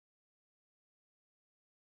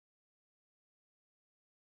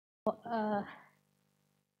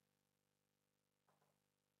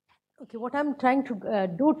Okay, what I'm trying to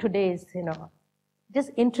do today is, just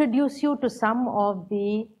introduce you to some of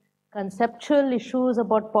the conceptual issues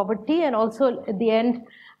about poverty, and also at the end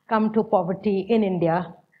come to poverty in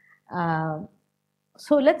India.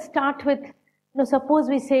 So let's start with, suppose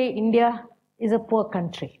we say India is a poor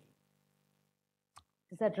country.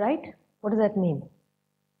 Is that right? What does that mean?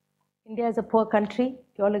 India is a poor country.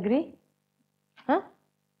 You all agree? Huh?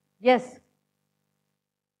 Yes.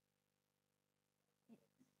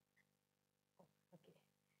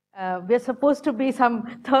 We're supposed to be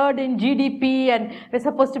some third in GDP, and we're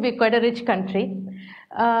supposed to be quite a rich country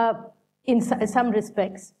in some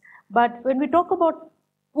respects. But when we talk about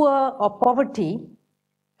poor or poverty,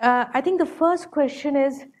 I think the first question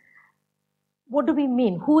is, what do we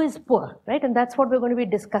mean? Who is poor, right? And that's what we're going to be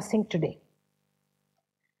discussing today.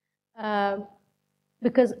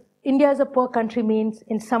 Because India as a poor country means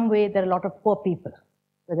in some way there are a lot of poor people,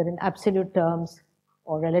 whether in absolute terms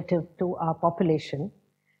or relative to our population.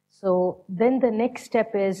 So then the next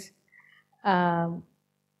step is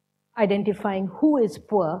identifying who is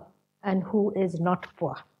poor and who is not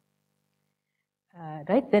poor.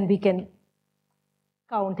 Right? Then we can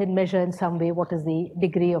count and measure in some way what is the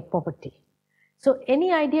degree of poverty. So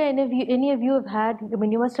any idea any of you have had, I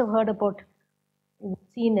mean, you must have heard about,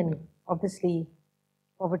 seen and obviously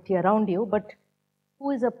poverty around you, but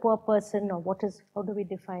who is a poor person, or how do we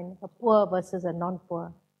define a poor versus a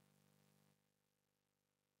non-poor?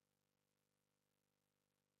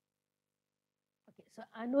 Okay, so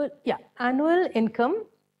annual income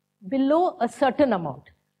below a certain amount.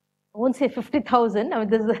 I won't say 50,000. I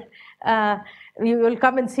mean, you will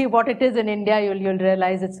come and see what it is in India. You'll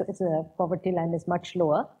realize it's a poverty line is much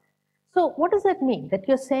lower. So what does that mean? That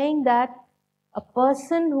you're saying that a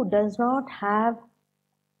person who does not have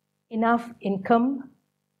enough income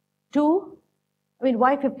to, I mean,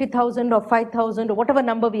 why 50,000 or 5,000 or whatever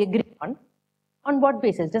number we agree on what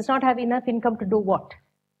basis? Does not have enough income to do what?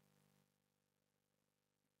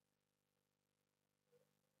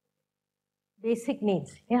 Basic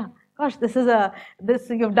needs. Yeah. Gosh,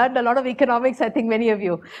 you've done a lot of economics, I think, many of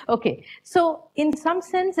you. Okay. So in some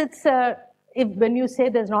sense, it's, when you say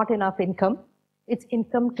there's not enough income, it's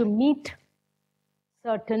income to meet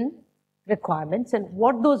certain requirements, and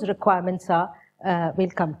what those requirements are, we'll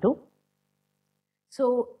come to.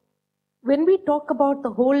 So when we talk about the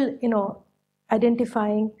whole,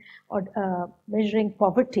 identifying or measuring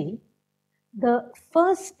poverty, the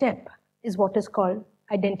first step is what is called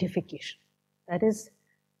identification. That is,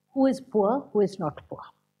 who is poor, who is not poor.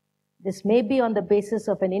 This may be on the basis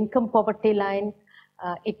of an income poverty line.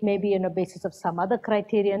 It may be on the basis of some other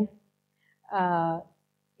criterion,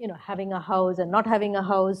 having a house and not having a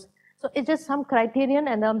house. So it's just some criterion,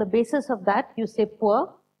 and on the basis of that, you say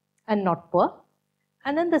poor and not poor.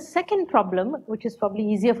 And then the second problem, which is probably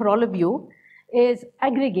easier for all of you, is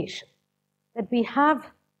aggregation. That we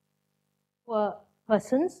have poor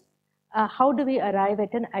persons. How do we arrive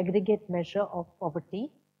at an aggregate measure of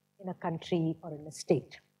poverty in a country or in a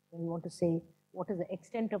state? When we want to say what is the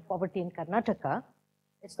extent of poverty in Karnataka,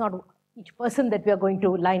 it's not each person that we are going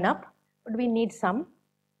to line up, but we need some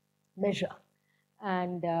measure.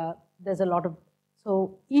 And there's a lot of,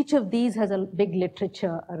 so each of these has a big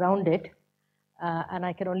literature around it. And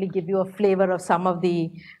I can only give you a flavor of some of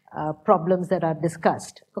the problems that are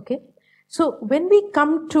discussed. Okay. So when we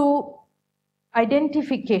come to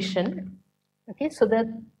identification, okay, so that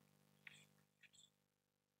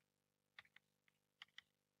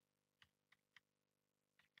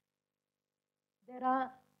there are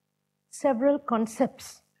several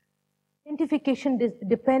concepts. Identification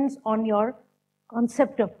depends on your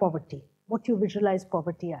concept of poverty, what you visualize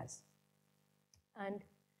poverty as. And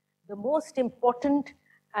the most important,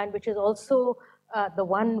 and which is also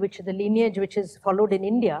the lineage which is followed in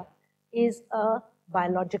India, is a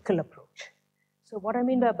biological approach. So what I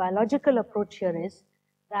mean by biological approach here is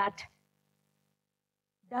that,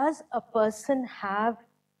 does a person have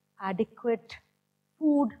adequate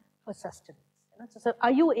food for sustenance? So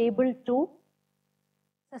are you able to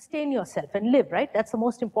sustain yourself and live, right? That's the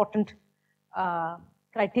most important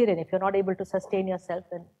criterion. If you're not able to sustain yourself,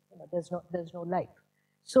 then there's no life.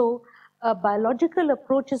 So a biological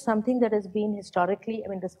approach is something that has been historically,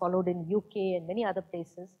 it is followed in UK and many other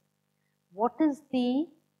places.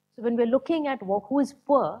 So when we're looking at who is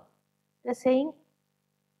poor, they're saying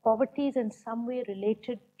poverty is in some way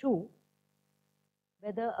related to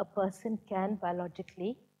whether a person can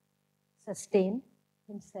biologically sustain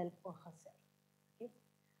himself or herself. Okay?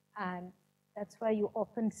 And that's why you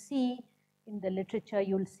often see, in the literature,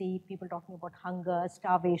 you'll see people talking about hunger,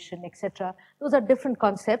 starvation, etc. Those are different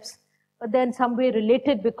concepts, but they're in some way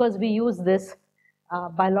related because we use this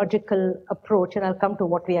biological approach, and I'll come to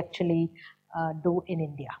what we actually do in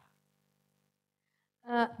India.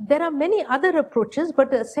 There are many other approaches,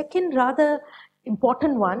 but a second rather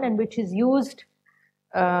important one, and which is used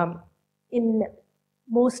in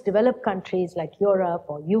most developed countries like Europe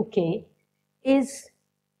or UK, is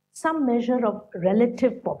some measure of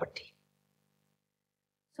relative poverty.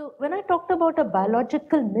 So when I talked about a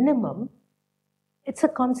biological minimum, it's a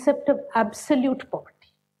concept of absolute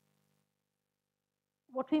poverty.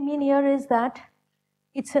 What we mean here is that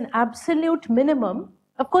it's an absolute minimum.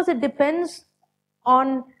 Of course, it depends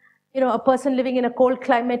on, a person living in a cold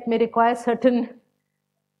climate may require certain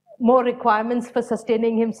more requirements for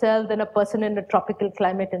sustaining himself than a person in a tropical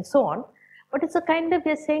climate and so on. But it's a kind of,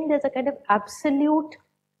 we're saying there's a kind of absolute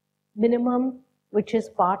minimum which is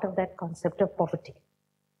part of that concept of poverty.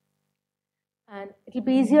 And it'll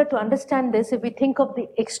be easier to understand this if we think of the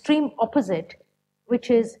extreme opposite, which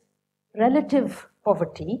is relative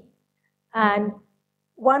poverty. And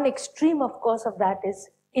one extreme, of course, of that is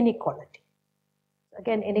inequality.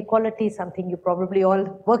 Again, inequality is something you're probably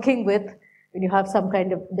all working with when you have some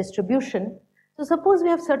kind of distribution. So suppose we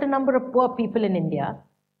have a certain number of poor people in India,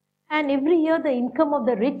 and every year the income of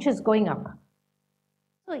the rich is going up.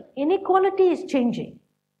 So inequality is changing,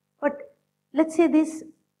 but let's say this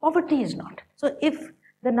poverty is not. So if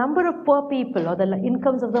the number of poor people or the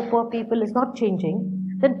incomes of the poor people is not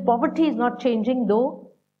changing, then poverty is not changing,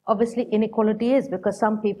 though obviously inequality is, because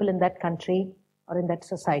some people in that country or in that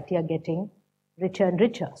society are getting richer and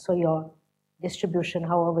richer. So your distribution,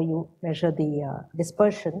 however you measure the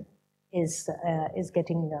dispersion, is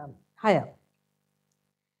getting higher.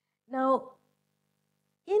 Now,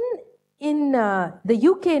 in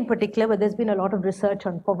the UK in particular, where there's been a lot of research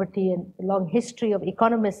on poverty and a long history of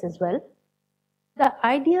economists as well, the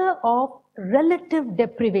idea of relative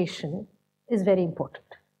deprivation is very important.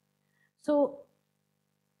 So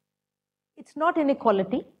it's not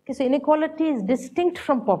inequality, because inequality is distinct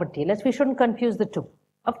from poverty. We shouldn't confuse the two.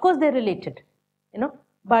 Of course, they're related,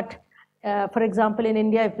 but for example, in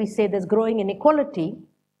India, if we say there's growing inequality,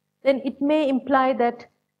 then it may imply that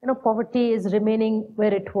poverty is remaining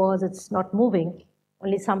where it was, it's not moving,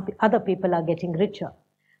 only some other people are getting richer.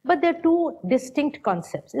 But they're two distinct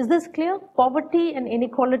concepts. Is this clear? Poverty and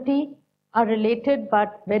inequality are related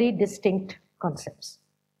but very distinct concepts.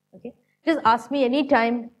 Okay? Just ask me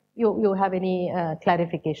anytime you have any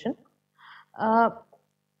clarification.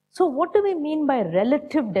 So what do we mean by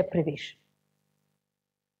relative deprivation?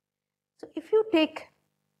 So if you take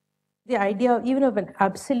the idea even of an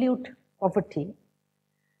absolute poverty,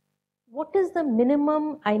 what is the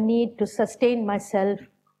minimum I need to sustain myself,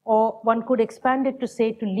 or one could expand it to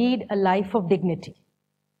say to lead a life of dignity?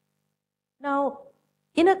 Now,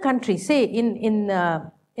 in a country, say in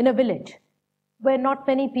a village, where not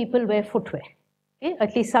many people wear footwear, okay?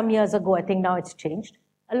 At least some years ago, I think now it's changed,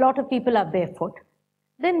 a lot of people are barefoot,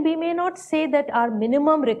 then we may not say that our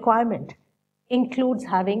minimum requirement includes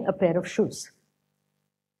having a pair of shoes.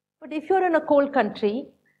 But if you're in a cold country,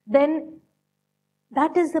 then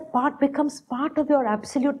that is becomes part of your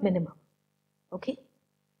absolute minimum, okay?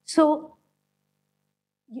 So,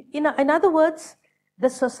 in other words, the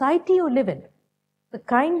society you live in, the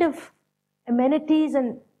kind of amenities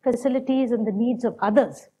and facilities and the needs of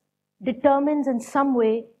others determines in some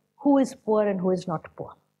way who is poor and who is not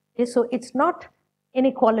poor. Okay, so it's not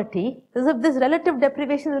inequality. This relative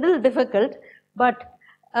deprivation is a little difficult, but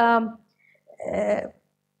to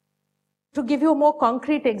give you a more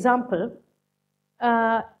concrete example,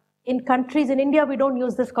 in countries, in India, we don't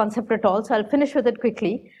use this concept at all, so I'll finish with it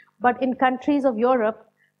quickly. But in countries of Europe,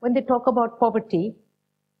 when they talk about poverty,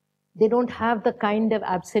 they don't have the kind of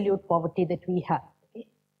absolute poverty that we have. Okay?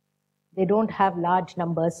 They don't have large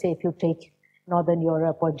numbers, say if you take Northern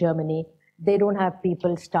Europe or Germany, they don't have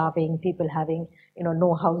people starving, people having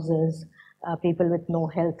no houses, people with no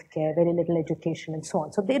health care, very little education and so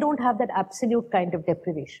on. So they don't have that absolute kind of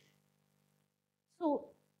deprivation. So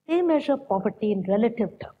they measure poverty in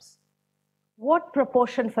relative terms. What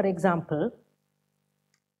proportion, for example,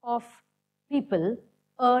 of people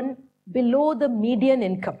earn below the median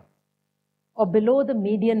income or below the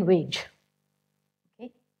median wage?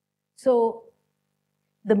 Okay? So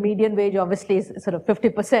the median wage obviously is sort of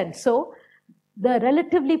 50%. So the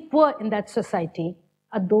relatively poor in that society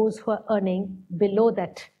are those who are earning below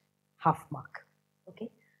that half mark. Okay?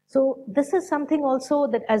 So this is something also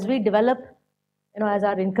that as we develop, as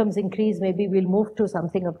our incomes increase, maybe we'll move to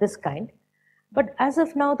something of this kind. But as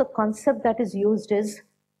of now, the concept that is used is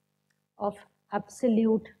of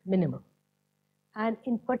absolute minimum. And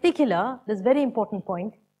in particular, this very important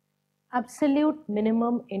point, absolute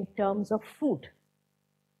minimum in terms of food.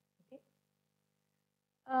 Okay?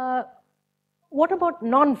 What about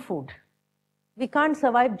non-food? We can't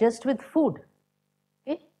survive just with food.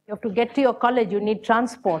 Okay? You have to get to your college, you need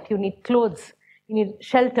transport, you need clothes, you need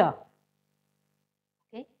shelter.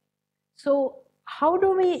 Okay? So how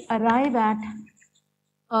do we arrive at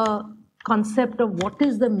a concept of what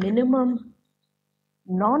is the minimum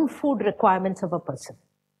non-food requirements of a person?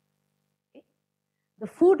 Okay? The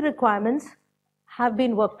food requirements have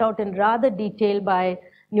been worked out in rather detail by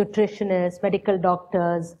nutritionists, medical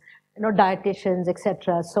doctors, dietitians,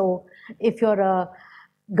 etc. So if you're a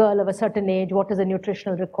girl of a certain age, what is the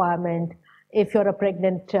nutritional requirement? If you're a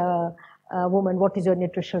pregnant woman, what is your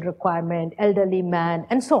nutritional requirement? Elderly man,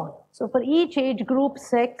 and so on. So for each age group,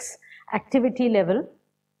 sex, activity level,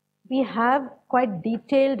 we have quite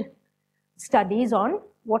detailed studies on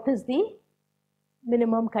what is the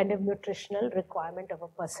minimum kind of nutritional requirement of a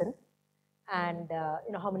person, and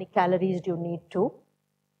how many calories do you need to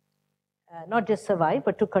not just survive,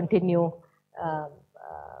 but to continue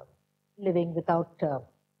living without,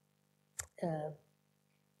 to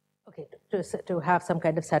have some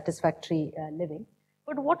kind of satisfactory living.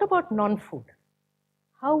 But what about non-food?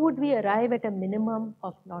 How would we arrive at a minimum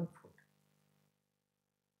of non-food?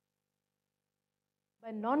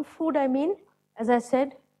 By non-food, I mean, as I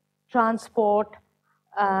said, transport,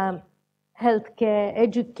 healthcare,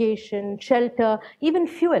 education, shelter, even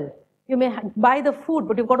fuel. You may buy the food,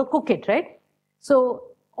 but you've got to cook it, right? So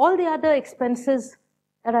all the other expenses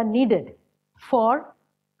that are needed for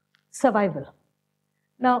survival.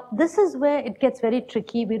 Now, this is where it gets very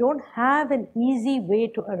tricky. We don't have an easy way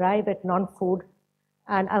to arrive at non-food,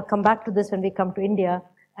 and I'll come back to this when we come to India,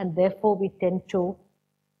 and therefore we tend to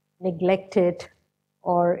neglect it,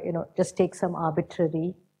 or just take some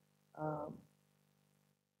arbitrary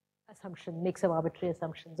assumption, make some arbitrary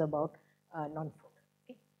assumptions about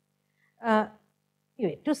non-food. Okay?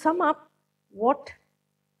 Anyway, to sum up, what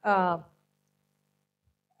I've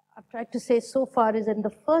tried to say so far is in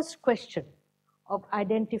the first question of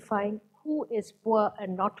identifying who is poor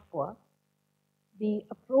and not poor, the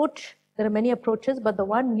approach, there are many approaches, but the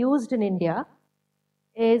one used in India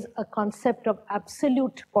is a concept of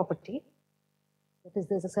absolute poverty. That is,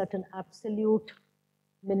 there's a certain absolute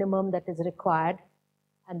minimum that is required,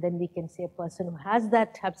 and then we can say a person who has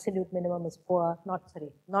that absolute minimum is poor,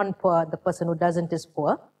 non-poor, the person who doesn't is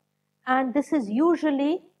poor. And this is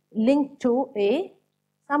usually linked to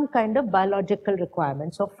some kind of biological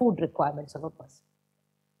requirements or food requirements of a person.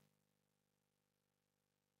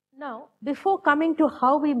 Now, before coming to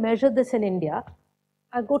how we measure this in India,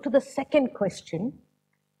 I'll go to the second question,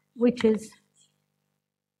 which is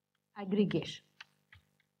aggregation.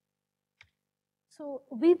 So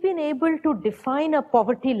we've been able to define a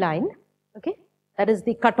poverty line, okay? That is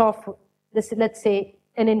the cutoff, this, let's say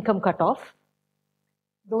an income cutoff.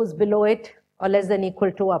 Those below it or less than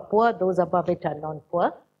equal to are poor, those above it are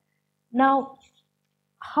non-poor. Now,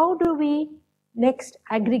 how do we next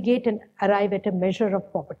aggregate and arrive at a measure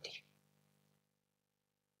of poverty?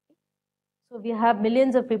 So we have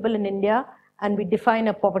millions of people in India and we define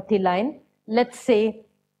a poverty line, let's say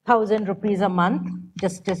 1,000 rupees a month,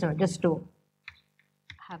 just to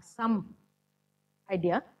have some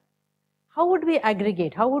idea. How would we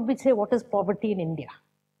aggregate? How would we say what is poverty in India?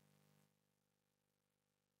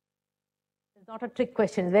 It's not a trick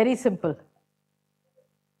question, it's very simple.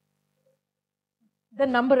 The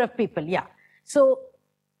number of people, yeah. So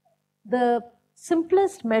the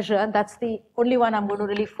simplest measure, and that's the only one I'm going to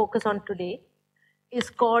really focus on today, is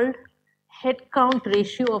called head count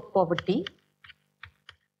ratio of poverty,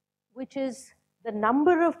 which is the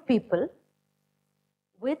number of people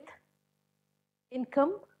with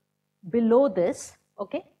income below this,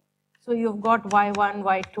 okay? So you've got Y1,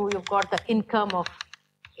 Y2, you've got the income of,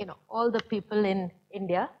 all the people in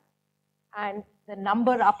India, and the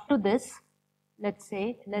number up to this, let's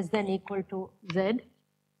say less than equal to Z,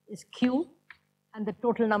 is Q, and the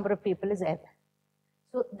total number of people is N.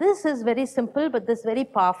 So this is very simple, but this is very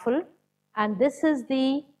powerful, and this is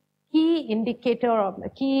the key indicator or a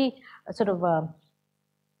key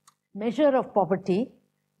measure of poverty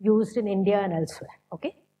used in India and elsewhere,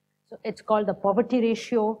 okay? So it's called the poverty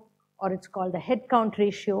ratio, or it's called the head count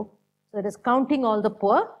ratio. So it is counting all the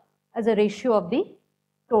poor as a ratio of the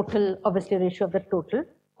total, obviously ratio of the total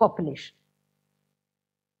population.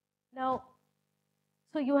 Now,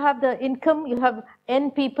 so you have the income, you have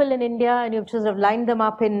N people in India, and you've sort of lined them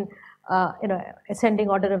up in ascending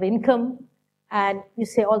order of income, and you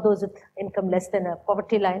say all those with income less than a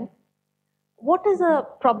poverty line. What is a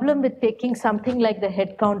problem with taking something like the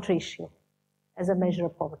head count ratio? as a measure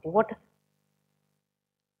of poverty? What?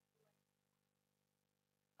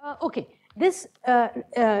 Okay, this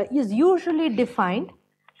is usually defined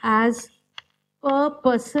as per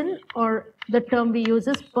person, or the term we use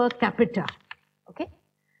is per capita. Okay,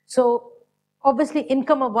 so obviously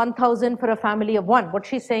income of 1,000 for a family of one. What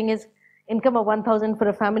she's saying is income of 1,000 for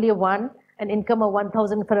a family of one and income of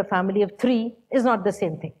 1,000 for a family of three is not the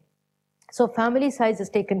same thing. So family size is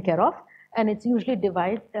taken care of, and it's usually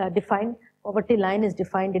defined, poverty line is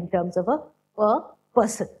defined in terms of a per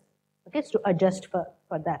person. Okay, so to adjust for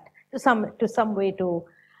that, to some way to,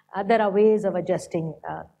 there are ways of adjusting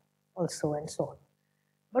also and so on.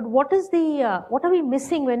 But what is the, what are we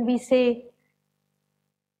missing when we say,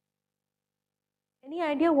 any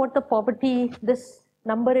idea what the poverty, this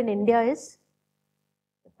number in India is?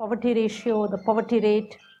 The poverty ratio, the poverty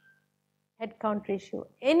rate, head count ratio,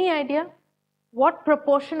 any idea? What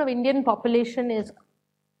proportion of Indian population is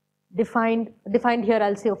defined here,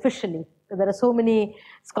 I'll say officially. So there are so many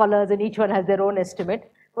scholars and each one has their own estimate.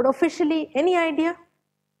 But officially, any idea?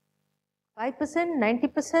 5%,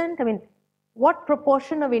 90%? I mean, what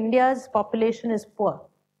proportion of India's population is poor?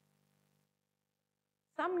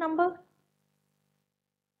 Some number?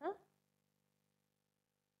 Huh?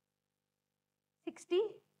 60?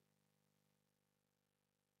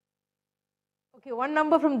 Okay, one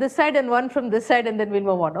number from this side and one from this side, and then we'll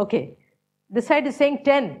move on. Okay, this side is saying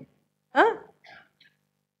 10. Huh?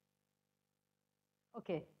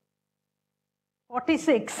 Okay.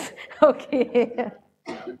 46. Okay.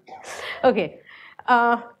 Okay.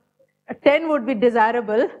 10 would be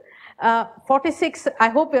desirable. 46, I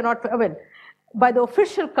hope you're not, well, by the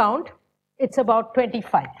official count, it's about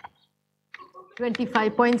 25.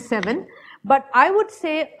 25.7. But I would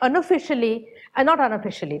say unofficially, not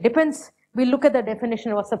unofficially, depends. We look at the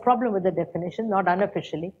definition, what's the problem with the definition, not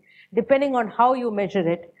unofficially. Depending on how you measure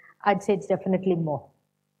it, I'd say it's definitely more.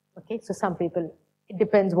 Okay, so some people, it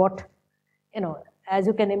depends what, as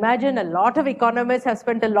you can imagine, a lot of economists have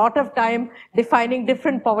spent a lot of time defining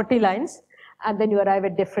different poverty lines, and then you arrive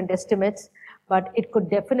at different estimates, but it could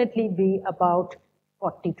definitely be about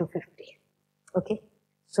 40 to 50. Okay,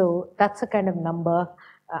 so that's a kind of number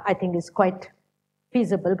I think is quite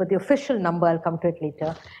feasible, but the official number, I'll come to it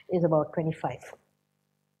later, is about 25.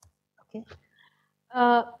 Okay.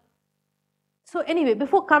 So anyway,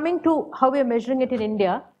 before coming to how we're measuring it in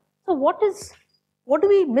India, so what do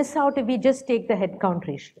we miss out if we just take the head count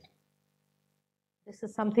ratio? This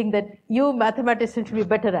is something that you mathematicians should be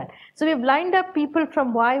better at. So we've lined up people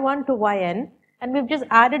from Y1 to Yn, and we've just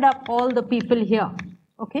added up all the people here.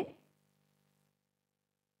 Okay.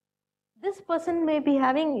 This person may be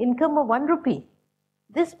having income of 1 rupee.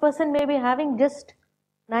 This person may be having just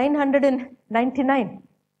 999,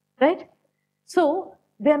 right? So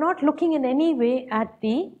they are not looking in any way at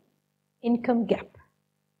the income gap.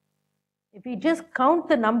 If we just count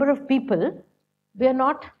the number of people, we are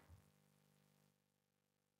not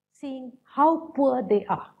seeing how poor they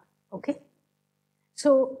are, okay?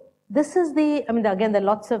 So this is the, again, there are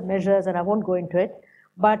lots of measures and I won't go into it,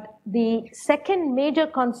 but the second major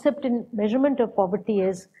concept in measurement of poverty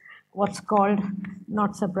is what's called,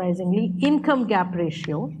 not surprisingly, income gap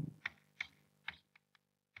ratio,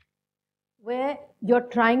 where you're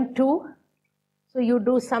trying to, so you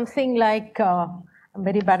do something like, I'm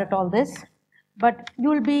very bad at all this, but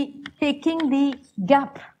you'll be taking the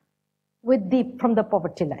gap with from the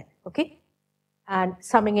poverty line, okay? And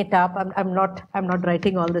summing it up, I'm not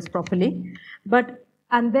writing all this properly,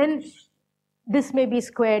 and then this may be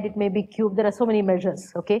squared, it may be cubed, there are so many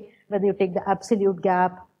measures, okay? Whether you take the absolute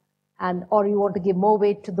gap, or you want to give more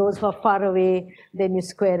weight to those who are far away, then you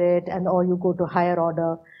square it, or you go to higher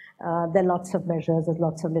order. There are lots of measures, there's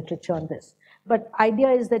lots of literature on this. But idea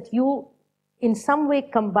is that you, in some way,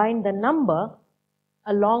 combine the number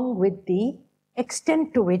along with the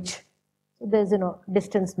extent to which, there's,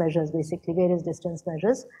 distance measures, basically, various distance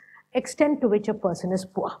measures, extent to which a person is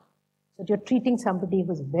poor. So if you're treating somebody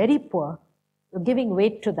who's very poor, you're giving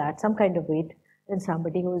weight to that, some kind of weight, than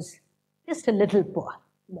somebody who's just a little poor,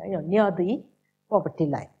 near the poverty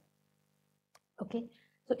line. Okay,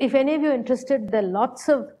 so if any of you are interested, there are lots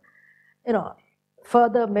of,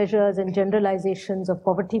 further measures and generalizations of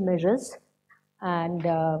poverty measures, and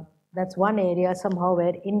that's one area somehow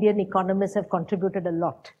where Indian economists have contributed a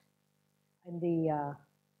lot. In the,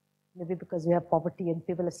 maybe because we have poverty and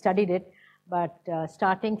people have studied it, but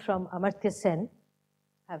starting from Amartya Sen,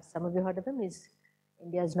 have some of you heard of him? He's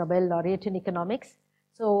India's Nobel laureate in economics.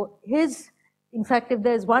 So in fact, if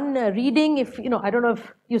there's one reading, I don't know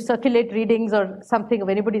if you circulate readings or something, if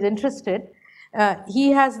anybody's interested,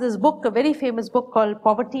 he has this book, a very famous book called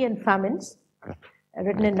Poverty and Famines,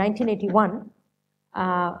 written in 1981.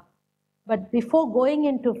 But before going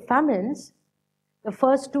into famines, the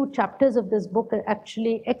first 2 chapters of this book are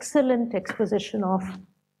actually excellent exposition of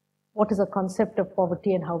what is the concept of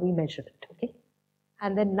poverty and how we measure it, okay?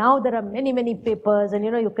 And then now there are many, many papers, and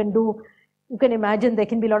you can imagine there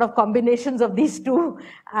can be a lot of combinations of these two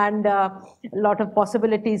and a lot of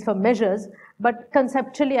possibilities for measures. But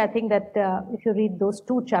conceptually, I think that if you read those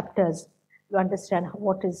 2 chapters, you understand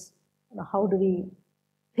what is, how do we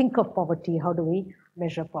think of poverty, how do we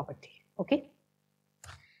measure poverty, okay?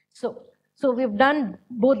 So we've done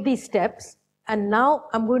both these steps, and now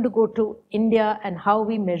I'm going to go to India and how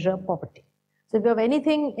we measure poverty. So if you have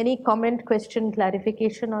anything, any comment, question,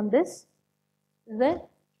 clarification on this, is there?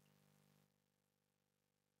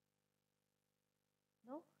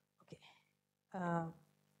 No? Okay.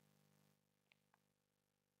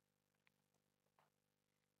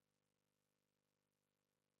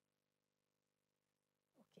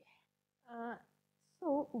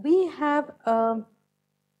 So we have,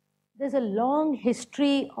 there's a long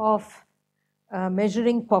history of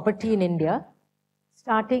measuring poverty in India,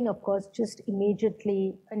 starting, of course, just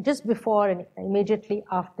immediately and just before and immediately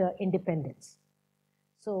after independence.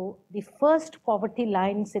 So the first poverty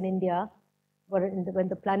lines in India were when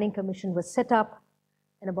the Planning Commission was set up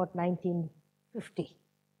in about 1950.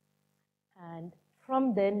 And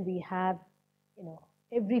from then we have,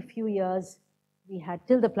 every few years we had,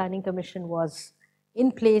 till the Planning Commission was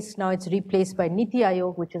in place. Now it's replaced by Niti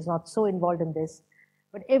Aayog, which is not so involved in this.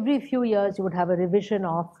 But every few years you would have a revision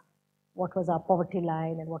of what was our poverty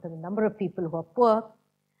line and what are the number of people who are poor.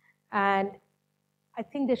 And I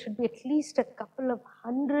think there should be at least a couple of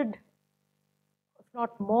hundred, if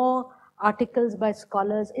not more, articles by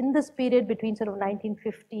scholars in this period between sort of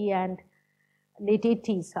 1950 and late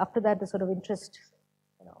 80s. After that, the sort of interest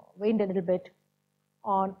waned a little bit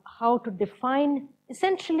on how to define,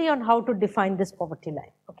 essentially on how to define this poverty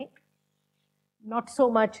line, okay? Not so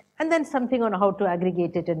much, and then something on how to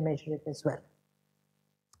aggregate it and measure it as well.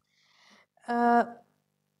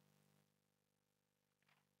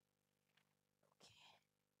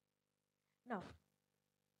 Now,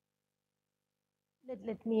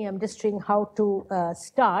 let me, I'm just showing how to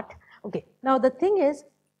start. Okay, now the thing is,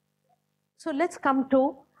 so let's come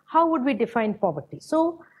to how would we define poverty.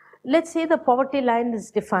 So let's say the poverty line is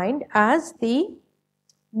defined as the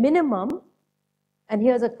minimum, and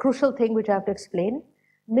here's a crucial thing which I have to explain,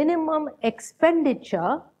 minimum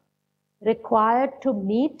expenditure required to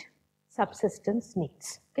meet subsistence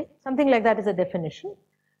needs. Okay, something like that is a definition.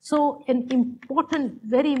 So an important,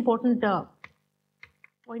 very important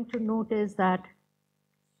point to note is that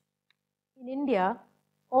in India,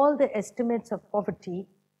 all the estimates of poverty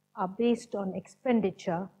are based on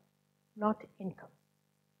expenditure, not income.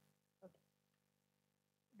 Okay.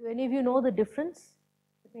 Do any of you know the difference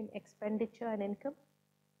between expenditure and income?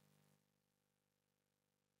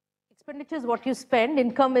 Expenditure is what you spend,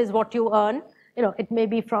 income is what you earn. It may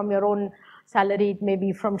be from your own salary, it may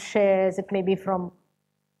be from shares, it may be from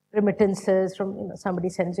remittances, from somebody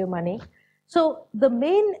sends you money. So the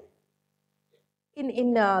main,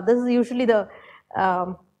 this is usually the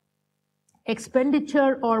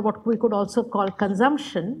expenditure, or what we could also call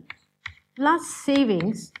consumption, plus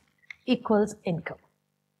savings equals income.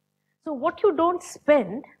 So what you don't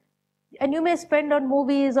spend, and you may spend on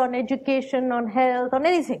movies, on education, on health, on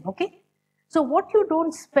anything, okay? So what you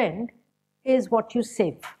don't spend is what you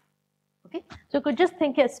save, okay? So you could just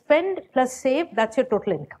think, spend plus save, that's your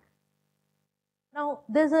total income. Now,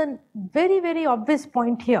 there's a very, very obvious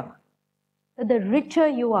point here, that the richer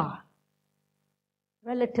you are,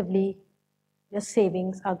 relatively, your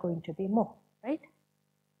savings are going to be more, right?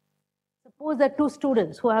 Suppose there are 2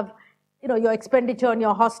 students who have, your expenditure on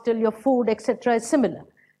your hostel, your food, etc. is similar.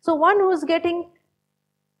 So one who's getting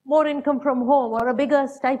more income from home or a bigger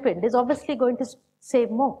stipend is obviously going to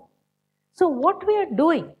save more. So what we are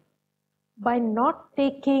doing by not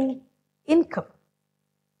taking income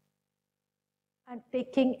and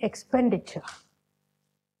taking expenditure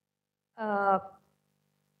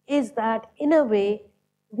is that, in a way,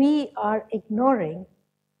 we are ignoring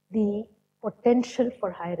the potential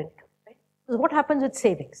for higher income. Right? So what happens with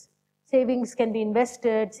savings? Savings can be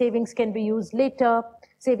invested, savings can be used later,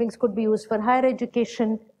 savings could be used for higher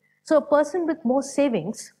education. So a person with more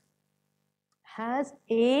savings has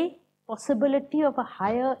a possibility of a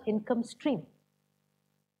higher income stream,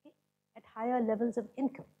 okay, at higher levels of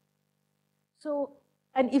income. So,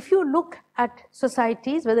 and if you look at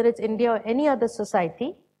societies, whether it's India or any other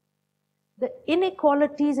society, the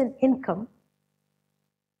inequalities in income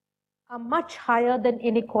are much higher than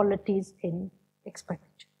inequalities in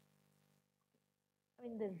expenditure. I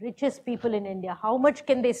mean, the richest people in India, how much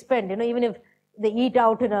can they spend? Even if they eat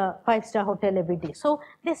out in a 5-star hotel every day. So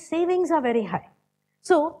their savings are very high.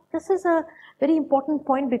 So this is a very important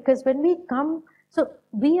point, because when we come, so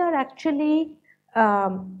we are actually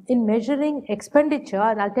in measuring expenditure,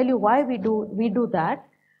 and I'll tell you why we do that,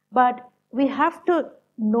 but we have to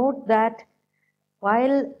note that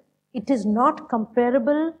while it is not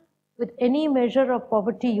comparable with any measure of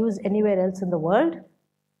poverty used anywhere else in the world,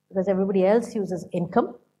 because everybody else uses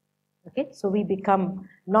income, okay, so we become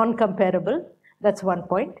non-comparable. That's one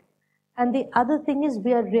point. And the other thing is,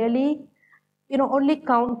 we are really, only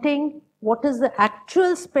counting what is the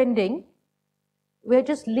actual spending. We're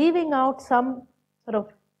just leaving out some sort of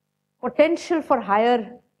potential for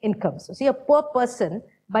higher incomes. So see, a poor person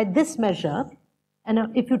by this measure, and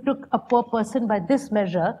if you took a poor person by this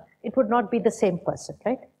measure, it would not be the same person,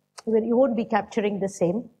 right? You won't be capturing the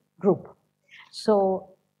same group. So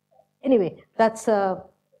anyway, that's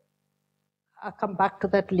I'll come back to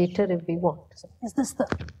that later if we want. So is this the...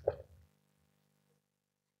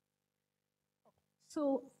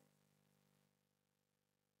 So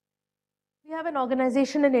we have an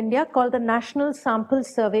organization in India called the National Sample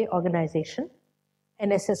Survey Organization,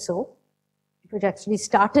 NSSO, which actually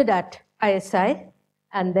started at ISI,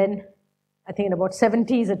 and then I think in about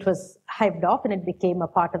 70s it was hived off and it became a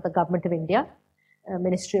part of the Government of India,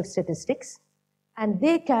 Ministry of Statistics. And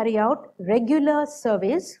they carry out regular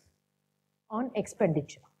surveys on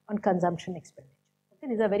expenditure, on consumption expenditure.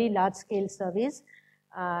 Okay, these are very large-scale surveys,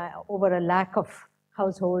 over 1 lakh of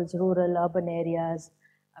households, rural, urban areas,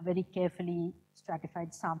 a very carefully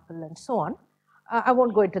stratified sample, and so on. I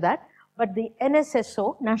won't go into that, but the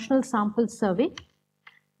NSSO, National Sample Survey,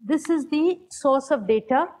 this is the source of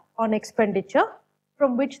data on expenditure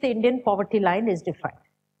from which the Indian poverty line is defined.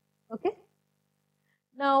 Okay?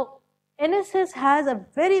 Now, NSS has a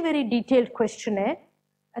very, very detailed questionnaire.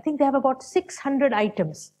 I think they have about 600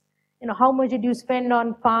 items. How much did you spend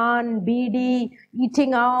on pan, BD,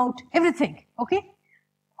 eating out, everything, okay?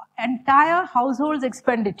 Entire household's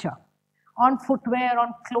expenditure on footwear,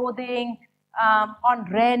 on clothing, on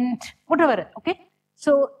rent, whatever, okay?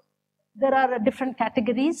 So there are different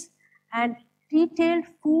categories, and detailed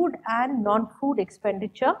food and non-food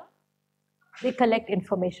expenditure, they collect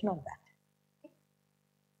information on that.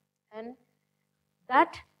 And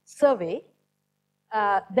that survey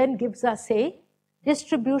then gives us a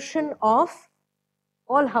distribution of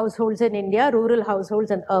all households in India, rural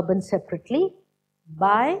households and urban separately,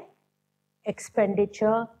 by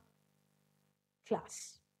expenditure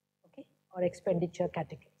class, okay, or expenditure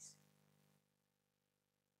categories.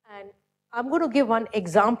 And I'm going to give one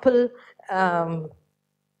example,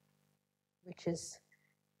 which is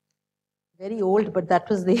very old, but that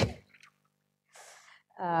was the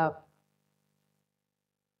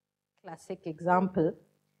classic example.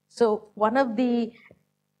 So one of the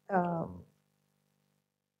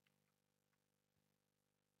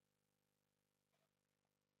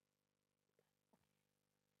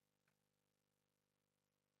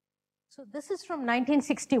so this is from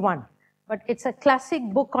 1961, but it's a classic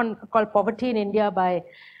book called Poverty in India by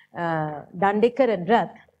Dandekar and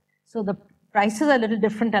Rath. So the prices are a little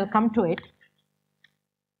different, I'll come to it.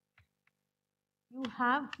 You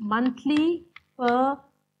have monthly per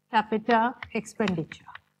capita expenditure,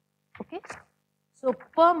 okay? So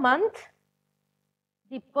per month,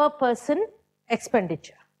 the per person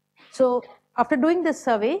expenditure. So after doing this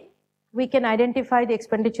survey, we can identify the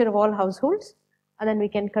expenditure of all households, and then we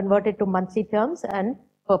can convert it to monthly terms and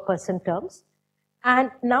per person terms.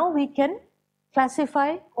 And now we can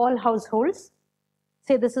classify all households,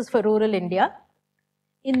 say this is for rural India,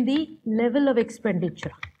 in the level of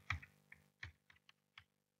expenditure.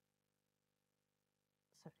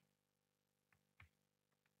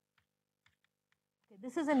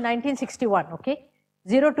 This is in 1961, okay?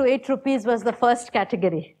 0 to 8 rupees was the first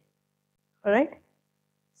category, all right?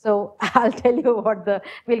 So I'll tell you what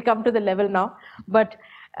we'll come to the level now. But,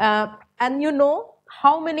 and you know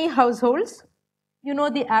how many households, you know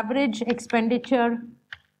the average expenditure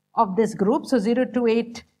of this group. So 0 to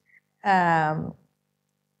 8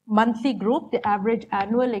 monthly group, the average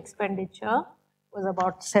annual expenditure was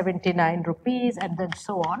about 79 rupees, and then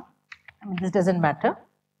so on. I mean, this doesn't matter.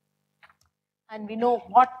 And we know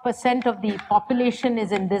what percent of the population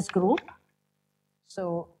is in this group.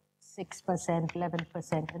 So 6%,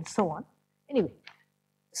 11%, and so on. Anyway,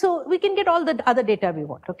 so we can get all the other data we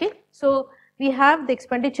want, okay? So we have the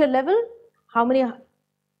expenditure level, how many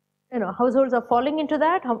households are falling into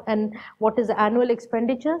that, and what is the annual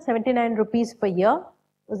expenditure. 79 rupees per year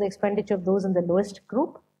was the expenditure of those in the lowest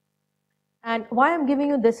group. And why I'm giving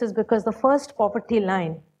you this is because the first poverty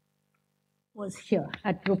line was here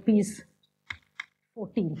at rupees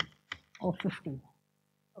 14. or 15.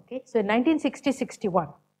 Okay, so in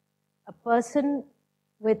 1960-61, a person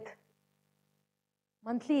with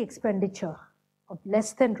monthly expenditure of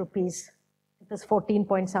less than rupees, it was 14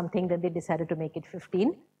 point something, then they decided to make it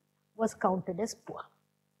 15, was counted as poor.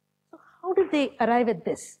 So how did they arrive at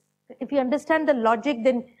this? If you understand the logic,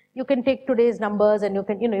 then you can take today's numbers and you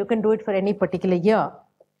can do it for any particular year.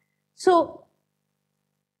 So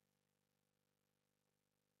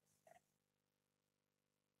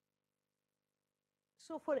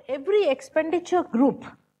for every expenditure group,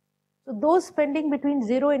 so those spending between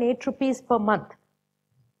 0 and 8 rupees per month,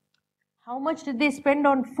 how much did they spend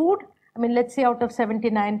on food? I mean, let's say out of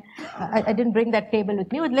 79, I didn't bring that table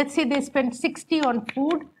with me, but let's say they spent 60 on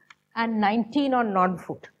food and 19 on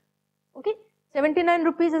non-food. Okay, 79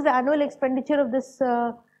 rupees is the annual expenditure of this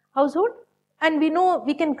household. And we know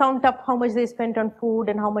we can count up how much they spent on food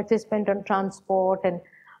and how much they spent on transport and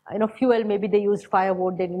fuel. Maybe they used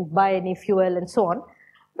firewood, they didn't buy any fuel and so on.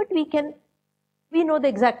 But we know the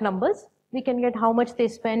exact numbers. We can get how much they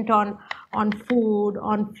spent on food,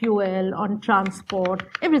 on fuel, on transport,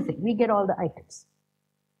 everything. We get all the items.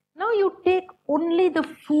 Now you take only the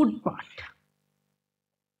food part.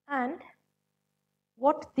 And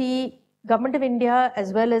what the Government of India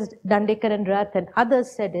as well as Dandekar and Rath and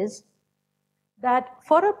others said is that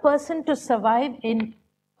for a person to survive in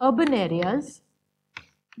urban areas,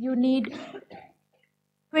 you need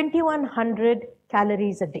 2100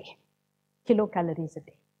 calories a day, kilocalories a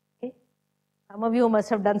day. Okay? Some of you must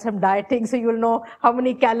have done some dieting, so you will know how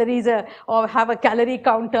many calories or have a calorie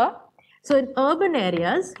counter. So in urban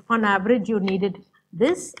areas, on average, you needed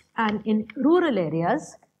this, and in rural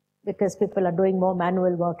areas, because people are doing more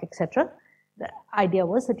manual work, etc., the idea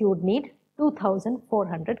was that you would need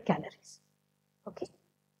 2400 calories. Okay.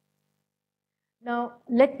 Now,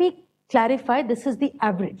 let me clarify, this is the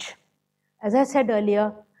average. As I said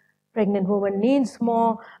earlier, pregnant woman needs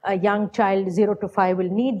more, a young child 0 to 5 will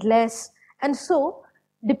need less, and so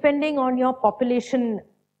depending on your population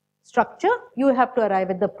structure, you have to arrive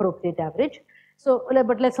at the appropriate average. So,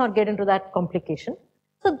 but let's not get into that complication.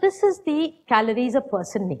 So this is the calories a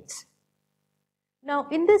person needs. Now,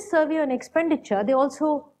 in this survey on expenditure,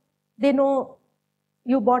 they know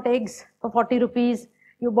you bought eggs for 40 rupees,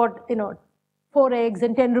 you bought 4 eggs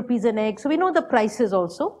and 10 rupees an egg. So we know the prices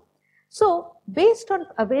also. So based on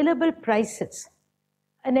available prices,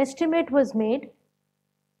 an estimate was made,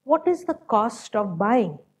 what is the cost of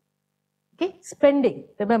buying? Okay, spending,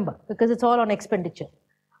 remember, because it's all on expenditure.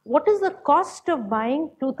 What is the cost of buying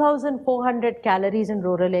 2400 calories in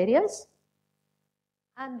rural areas?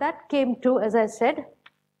 And that came to, as I said,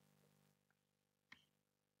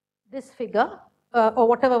 this figure, or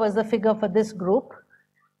whatever was the figure for this group.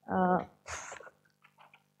 I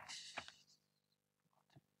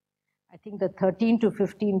think the 13 to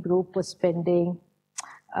 15 group was spending,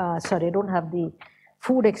 sorry, I don't have the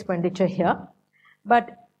food expenditure here,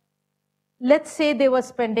 but let's say they were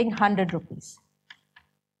spending 100 rupees.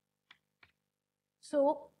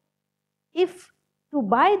 So if to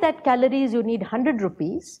buy that calories you need 100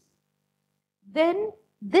 rupees, then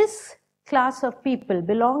this class of people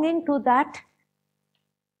belonging to that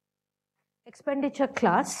expenditure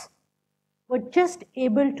class were just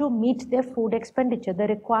able to meet their food expenditure, the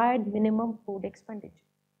required minimum food expenditure.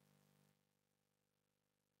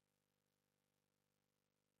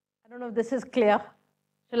 I don't know if this is clear.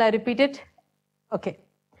 Shall I repeat it? Okay.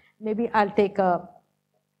 Maybe I'll take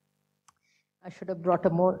I should have brought a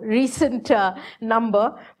more recent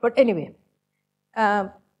number, but anyway.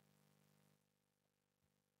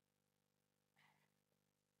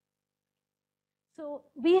 So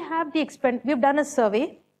we have we've done a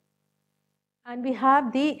survey and we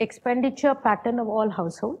have the expenditure pattern of all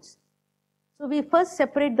households. So we first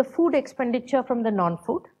separate the food expenditure from the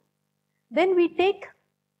non-food. Then we take,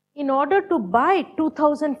 in order to buy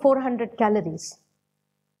 2400 calories,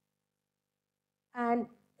 and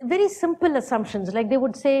very simple assumptions, like they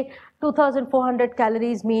would say 2400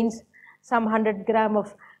 calories means some 100 gram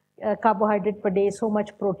of carbohydrate per day, so much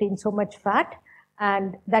protein, so much fat,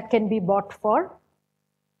 and that can be bought for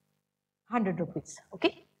 100 rupees,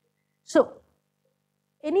 okay? So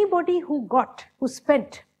anybody who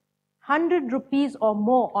spent 100 rupees or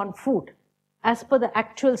more on food as per the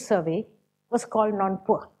actual survey was called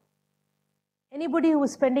non-poor. Anybody who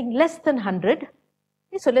was spending less than 100,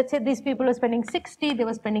 so let's say these people were spending 60, they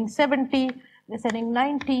were spending 70, they're spending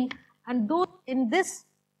 90, and those in this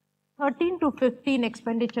 13 to 15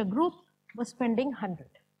 expenditure group were spending 100.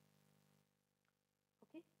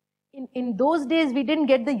 Okay. In those days, we didn't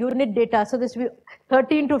get the unit data, so this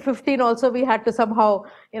 13 to 15 also we had to somehow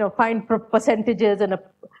find percentages and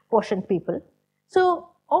apportion people. So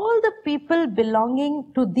all the people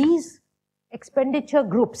belonging to these expenditure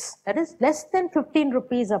groups, that is less than 15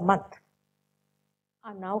 rupees a month,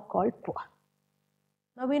 are now called poor.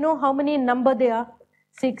 Now we know how many in number they are,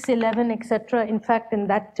 6, 11, etc. In fact, in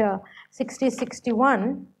that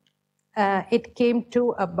 60-61, it came to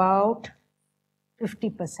about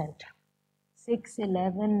 50%. 6,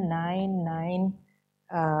 11, 9, 9,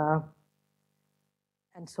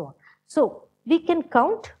 and so on. So we can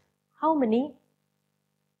count how many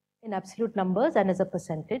in absolute numbers and as a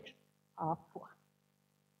percentage are poor.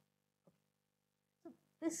 So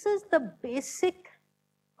this is the basic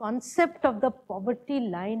concept of the poverty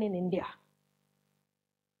line in India.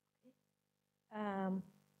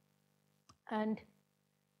 And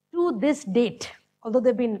to this date, although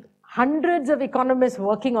there have been hundreds of economists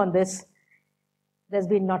working on this, there's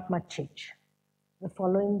been not much change. We're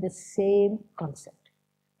following the same concept,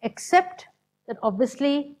 except that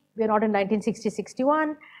obviously we're not in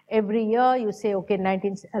 1960-61. Every year you say, okay,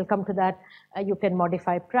 I'll come to that, you can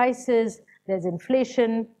modify prices, there's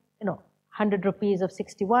inflation, 100 rupees of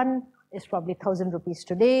 61 is probably 1,000 rupees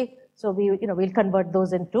today. So we'll convert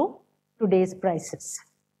those into today's prices.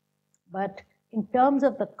 But in terms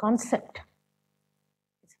of the concept,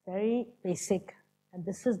 it's very basic, and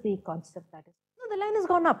this is the concept that is. No, the line has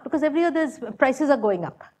gone up because every year prices are going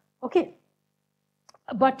up. Okay,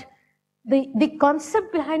 but the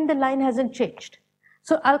concept behind the line hasn't changed.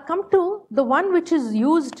 So I'll come to the one which is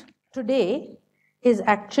used today is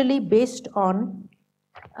actually based on,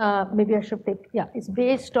 maybe I should take, yeah, it's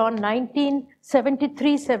based on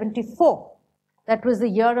 1973-74. That was the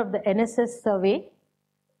year of the NSS survey.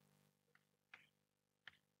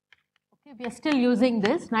 Okay, we are still using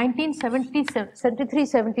this,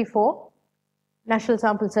 1973-74. National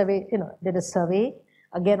Sample Survey, did a survey.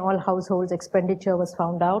 Again, all households' expenditure was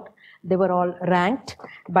found out. They were all ranked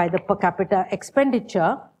by the per capita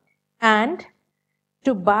expenditure. And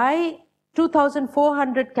to buy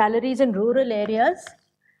 2,400 calories in rural areas,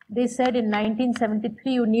 they said in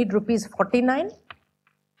 1973 you need rupees 49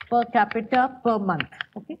 per capita per month.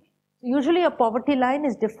 Okay? Usually a poverty line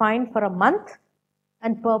is defined for a month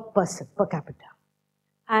and per person, per capita.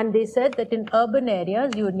 And they said that in urban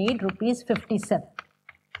areas you need rupees 57.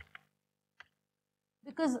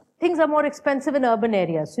 Because things are more expensive in urban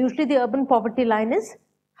areas. So usually the urban poverty line is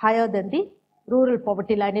higher than the rural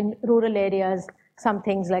poverty line. In rural areas, some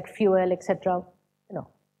things like fuel, etc.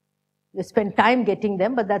 You spend time getting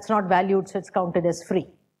them, but that's not valued, so it's counted as free.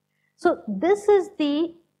 So this is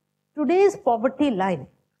today's poverty line.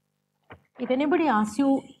 If anybody asks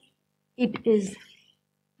you, it is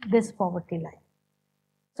this poverty line.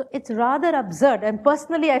 So it's rather absurd, and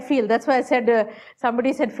personally I feel, that's why I said,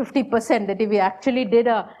 somebody said 50%, that if we actually did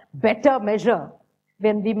a better measure,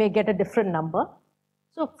 then we may get a different number.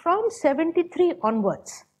 So from 73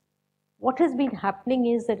 onwards, what has been happening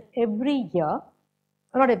is that every year,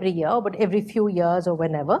 not every year, but every few years or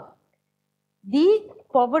whenever, the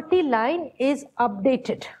poverty line is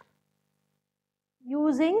updated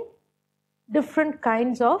using different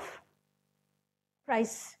kinds of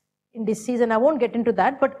price indices, and I won't get into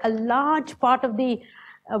that, but a large part of the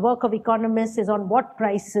work of economists is on what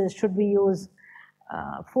prices should we use,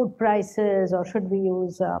 food prices, or should we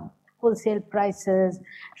use wholesale prices,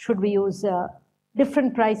 should we use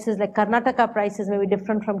different prices, like Karnataka prices may be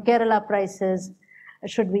different from Kerala prices,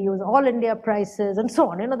 should we use all India prices, and so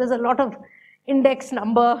on. There's a lot of index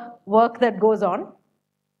number work that goes on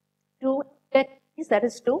to get these, that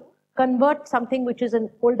is to convert something which is in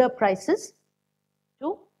older prices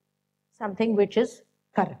to something which is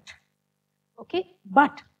current. Okay,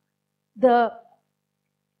 but the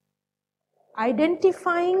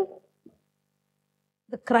identifying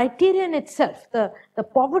the criterion itself, the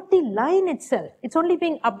poverty line itself, it's only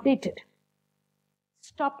being updated.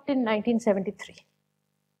 Stopped in 1973.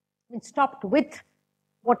 It stopped with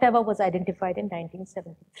whatever was identified in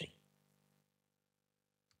 1973.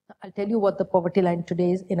 I'll tell you what the poverty line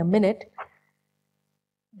today is in a minute.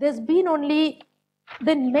 There's been only,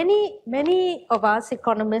 then many of us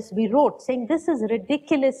economists, we wrote saying this is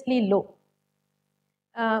ridiculously low.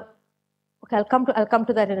 Okay, I'll come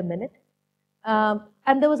to that in a minute.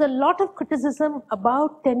 And there was a lot of criticism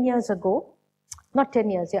about 10 years ago, not 10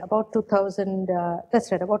 years, yeah, about 2000, that's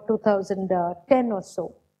right, about 2010 or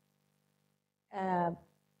so.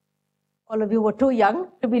 All of you were too young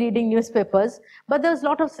to be reading newspapers, but there was a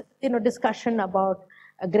lot of discussion about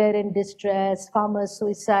agrarian distress, farmers'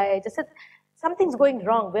 suicide. I said, something's going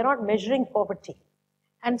wrong, we're not measuring poverty.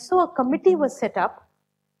 And so a committee was set up,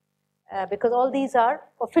 because all these are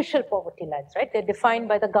official poverty lines, right? They're defined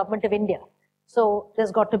by the government of India. So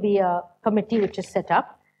there's got to be a committee which is set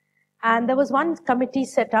up. And there was one committee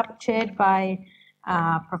set up, chaired by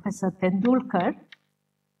Professor Tendulkar,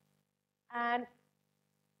 and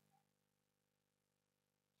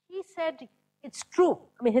he said, it's true,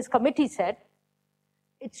 I mean, his committee said,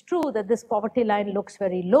 it's true that this poverty line looks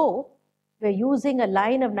very low. We're using a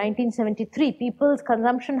line of 1973. People's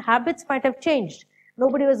consumption habits might have changed.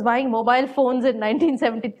 Nobody was buying mobile phones in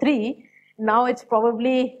 1973. Now it's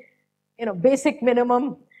probably, basic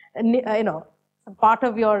minimum, part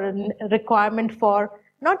of your requirement for,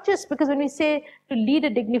 not just because when we say to lead a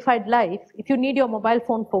dignified life, if you need your mobile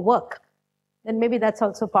phone for work, then maybe that's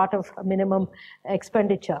also part of a minimum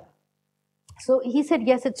expenditure. So he said,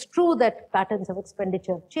 yes, it's true that patterns of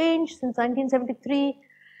expenditure have changed since 1973.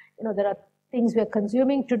 There are things we are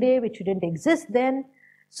consuming today which didn't exist then.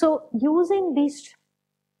 So using these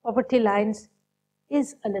poverty lines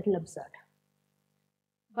is a little absurd.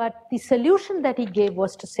 But the solution that he gave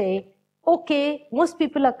was to say, okay, most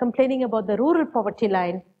people are complaining about the rural poverty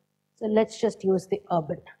line, so let's just use the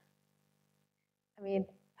urban. I mean,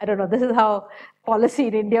 I don't know, this is how policy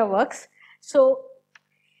in India works. So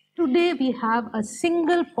today we have a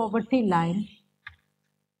single poverty line,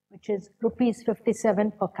 which is rupees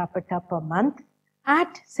 57 per capita per month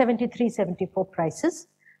at 73, 74 prices.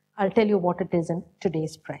 I'll tell you what it is in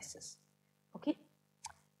today's prices. Okay?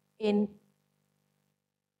 In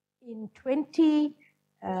 20,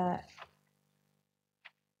 okay,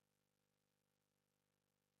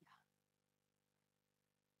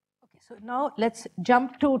 so now let's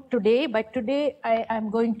jump to today. By today,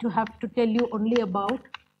 I'm going to have to tell you only about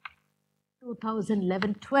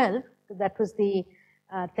 2011-12. So that was the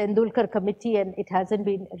Tendulkar committee, and it hasn't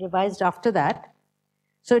been revised after that.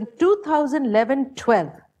 So in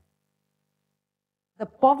 2011-12, the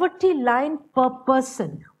poverty line per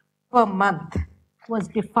person per month was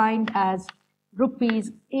defined as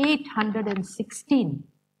rupees 816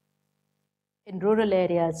 in rural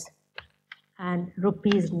areas and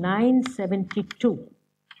rupees 972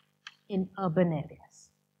 in urban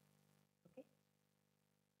areas. Okay?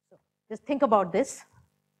 So just think about this.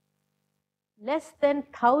 Less than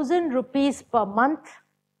 1,000 rupees per month,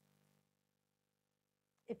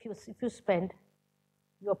 if you spend,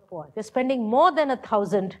 you're poor. If you're spending more than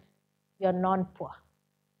 1,000, you're non-poor.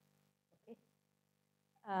 Okay?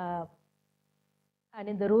 And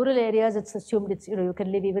in the rural areas, it's assumed you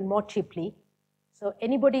can live even more cheaply. So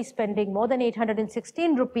anybody spending more than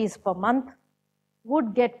 816 rupees per month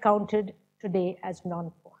would get counted today as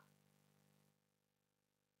non-poor.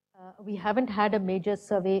 We haven't had a major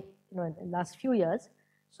survey in the last few years.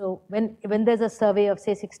 So when there's a survey of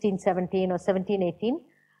say 16, 17 or 17, 18,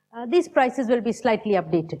 these prices will be slightly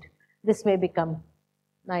updated. This may become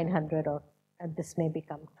 900 and this may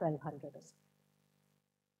become 1,200 or so.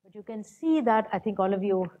 But you can see that, I think all of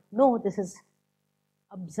you know, this is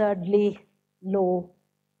absurdly low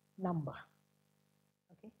number.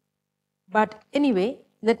 Okay? But anyway,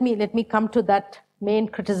 let me come to that main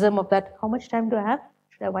criticism of that. How much time do I have?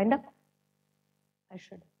 Should I wind up? I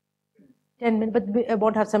should. 10 minutes, but I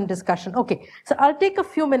won't have some discussion. Okay, so I'll take a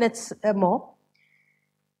few minutes more.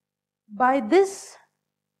 By this,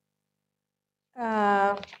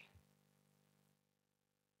 oh,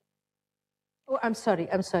 I'm sorry,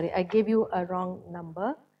 I gave you a wrong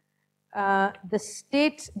number. The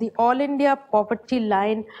states, the All India poverty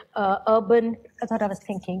line, urban, that's what I was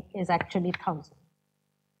thinking, is actually 1,000.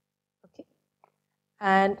 Okay,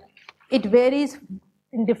 and it varies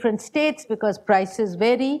in different states because prices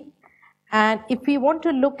vary. And if we want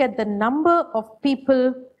to look at the number of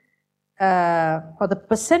people or the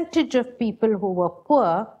percentage of people who were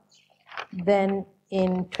poor, then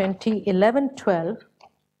in 2011-12,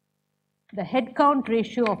 the headcount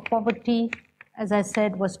ratio of poverty, as I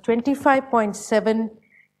said, was 25.7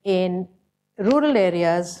 in rural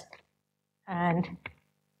areas and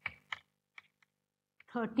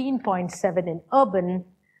 13.7 in urban,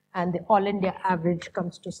 and the All India average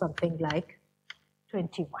comes to something like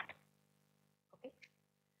 21. Okay?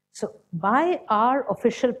 So by our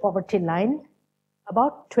official poverty line,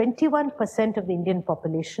 about 21% of the Indian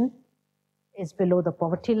population is below the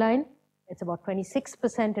poverty line. It's about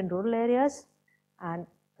 26% in rural areas and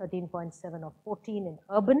 13.7 or 14 in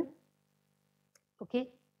urban. Okay,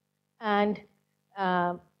 and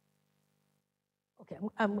okay,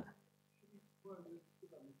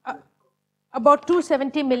 about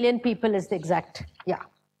 270 million people is the exact, yeah,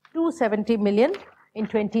 270 million in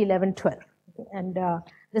 2011-12. Okay, and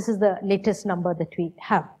this is the latest number that we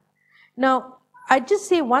have. Now, I just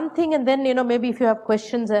say one thing, and then maybe if you have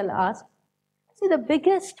questions, I'll ask. See, the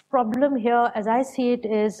biggest problem here, as I see it,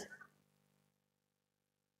 is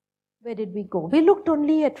where did we go? We looked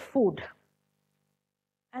only at food.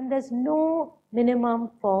 and there's no minimum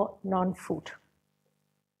for non-food.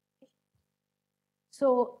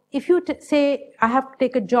 So if you say, I have to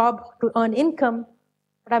take a job to earn income,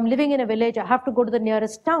 but I'm living in a village, I have to go to the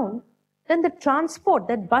nearest town, then the transport,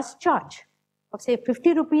 that bus charge of say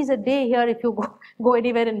 50 rupees a day here if you go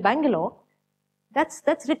anywhere in Bangalore, that's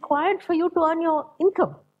required for you to earn your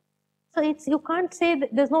income. So you can't say that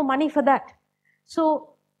there's no money for that.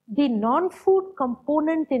 So the non-food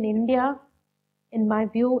component in India, in my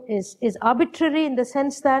view, is arbitrary in the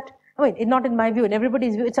sense that, I mean, not in my view, in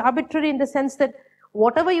everybody's view, it's arbitrary in the sense that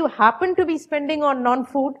whatever you happen to be spending on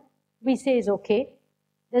non-food, we say is okay.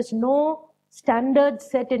 There's no standard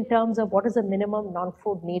set in terms of what is the minimum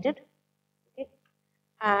non-food needed. Okay?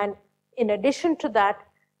 And in addition to that,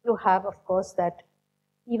 you have, of course, that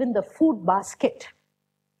even the food basket.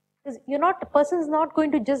 Because a person's not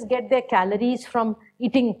going to just get their calories from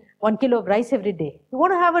eating 1 kilo of rice every day. You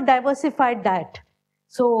want to have a diversified diet.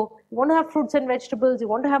 So you want to have fruits and vegetables, you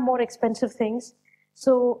want to have more expensive things.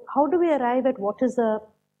 So how do we arrive at what is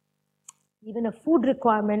even a food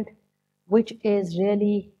requirement which is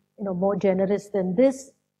really more generous than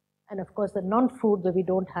this? And of course the non-food where we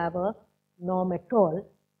don't have a norm at all.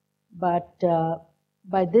 But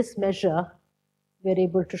by this measure, we're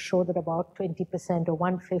able to show that about 20% or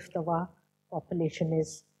 1/5 of our population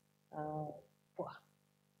is poor.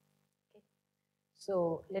 Okay.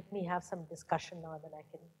 So let me have some discussion now, then I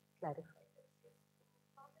can clarify.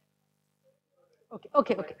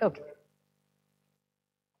 Okay.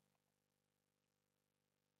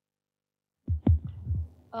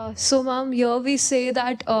 So ma'am, here we say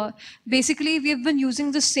that basically we've been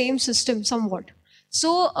using the same system somewhat.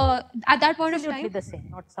 So at that point of time, the same,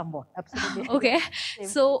 not somewhat, absolutely. Okay.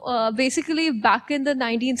 So basically back in the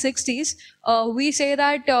 1960s, we say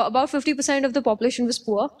that about 50% of the population was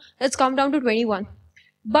poor. It's come down to 21.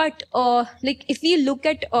 But like if we look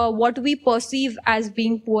at what we perceive as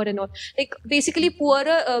being poor and all, like basically poor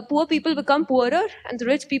people become poorer and the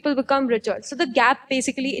rich people become richer. So the gap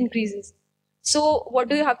basically increases. So what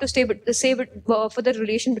do you have to say for the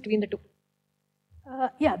relation between the two?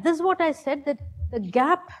 Yeah, this is what I said, that the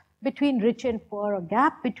gap between rich and poor, or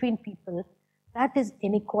gap between people, that is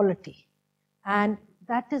inequality. And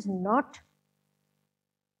that is not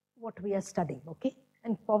what we are studying, okay?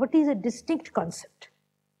 And poverty is a distinct concept.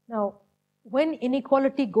 Now, when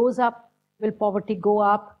inequality goes up, will poverty go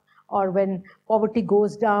up? Or when poverty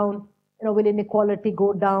goes down, will inequality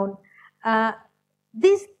go down?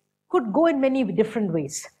 These could go in many different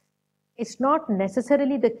ways. It's not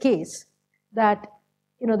necessarily the case that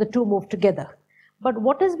the two move together. But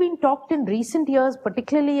what has been talked in recent years,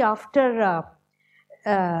 particularly after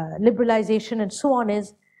liberalization and so on,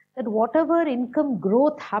 is that whatever income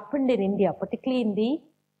growth happened in India, particularly in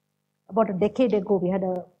about a decade ago, we had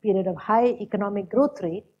a period of high economic growth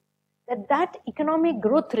rate, that economic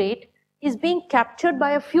growth rate is being captured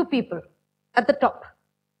by a few people at the top.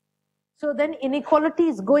 So then inequality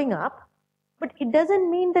is going up, but it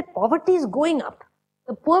doesn't mean that poverty is going up.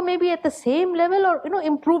 The poor may be at the same level or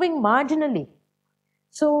improving marginally.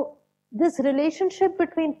 So this relationship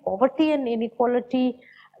between poverty and inequality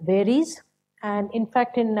varies. And in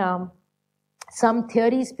fact, in some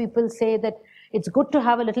theories, people say that it's good to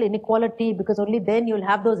have a little inequality because only then you'll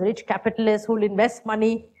have those rich capitalists who will invest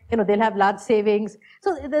money, they'll have large savings.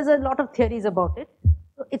 So there's a lot of theories about it.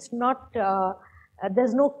 So it's not,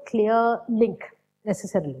 there's no clear link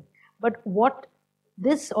necessarily. But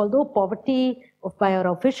although poverty by our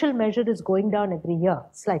official measure is going down every year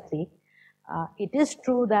slightly, it is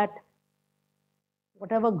true that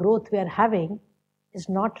whatever growth we are having is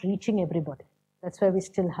not reaching everybody. That's why we're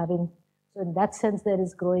still having, so in that sense there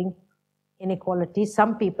is growing inequality.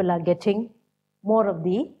 Some people are getting more of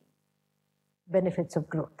the benefits of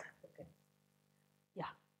growth. Okay. Yeah.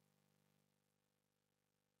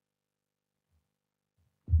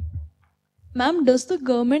 Ma'am, does the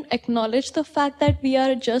government acknowledge the fact that we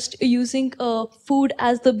are just using food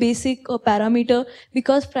as the basic parameter?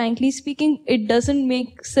 Because frankly speaking, it doesn't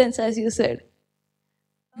make sense, as you said.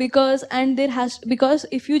 Because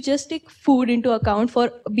if you just take food into account for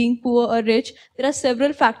being poor or rich, there are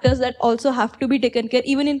several factors that also have to be taken care,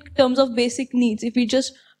 even in terms of basic needs. If we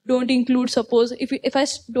just don't include, suppose, if I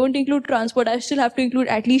don't include transport, I still have to include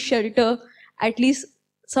at least shelter, at least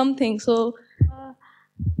something. So.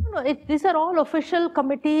 These are all official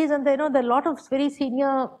committees, and there are a lot of very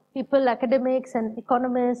senior people, academics and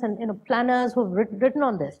economists and planners who have written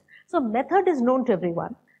on this. So method is known to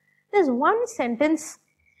everyone. There's one sentence,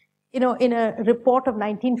 in a report of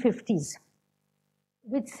 1950s,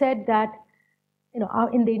 which said that,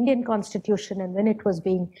 in the Indian Constitution and when it was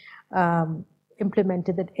being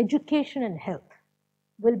implemented, that education and health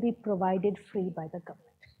will be provided free by the government.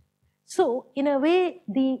 So in a way,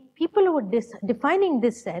 the people who were defining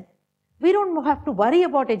this said, we don't have to worry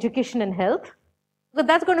about education and health, because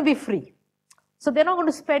that's going to be free. So they're not going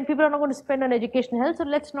to spend, people are not going to spend on education and health, so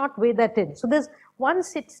let's not weigh that in. So there's one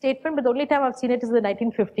statement, but the only time I've seen it is in the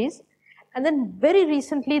 1950s. And then very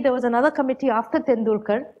recently, there was another committee after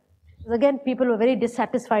Tendulkar. Again, people were very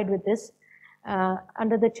dissatisfied with this,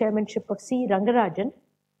 under the chairmanship of C. Rangarajan,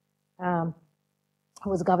 who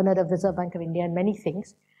was governor of Reserve Bank of India and many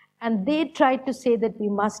things. And they tried to say that we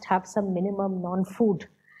must have some minimum non-food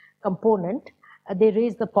component. They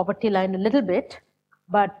raised the poverty line a little bit,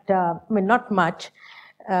 but I mean, not much.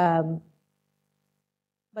 But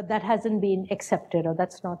that hasn't been accepted, or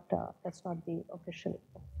that's not the official.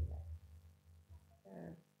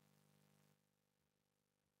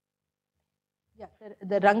 Yeah,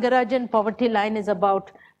 the Rangarajan poverty line is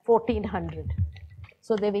about 1400.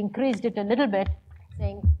 So they've increased it a little bit,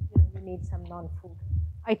 saying you need some non-food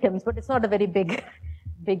items, but it's not a very big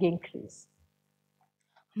increase.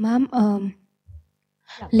 Ma'am,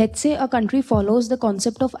 let's say a country follows the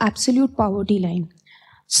concept of absolute poverty line.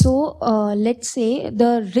 So let's say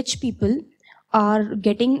the rich people are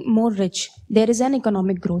getting more rich. There is an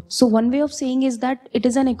economic growth. So one way of saying is that it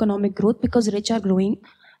is an economic growth because rich are growing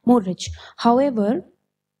more rich. However,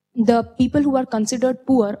 the people who are considered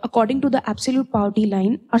poor according to the absolute poverty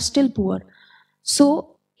line are still poor.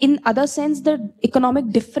 So in other sense, the economic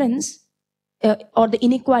difference or the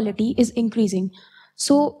inequality is increasing.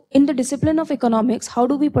 So in the discipline of economics, how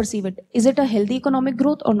do we perceive it? Is it a healthy economic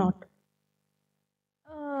growth or not?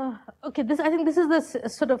 Okay, I think this is the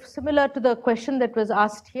sort of similar to the question that was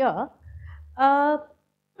asked here.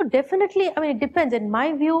 Definitely, I mean, it depends. In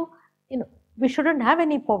my view, we shouldn't have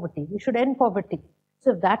any poverty. We should end poverty.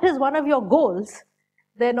 So if that is one of your goals,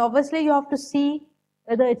 then obviously you have to see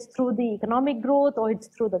whether it's through the economic growth or it's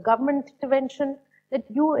through the government intervention, that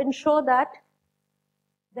you ensure that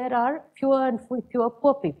there are fewer and fewer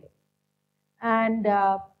poor people. And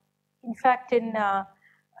in fact, in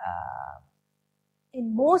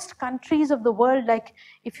most countries of the world, like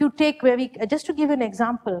if you take where we, just to give you an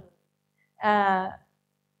example,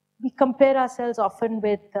 we compare ourselves often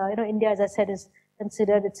with, India, as I said, is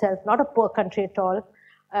considered itself not a poor country at all.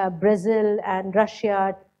 Brazil and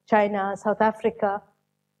Russia, China, South Africa.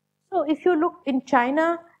 So if you look in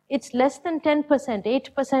China, it's less than 10%,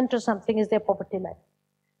 8% or something is their poverty line.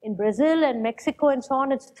 In Brazil and Mexico and so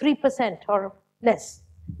on, it's 3% or less.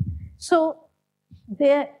 So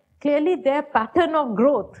clearly their pattern of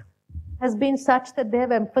growth has been such that they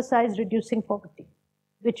have emphasized reducing poverty,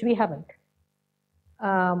 which we haven't.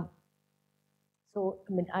 So,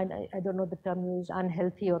 I mean, I don't know the term used,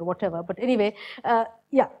 unhealthy or whatever, but anyway,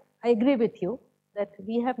 yeah, I agree with you that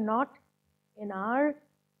we have not, in our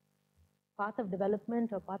path of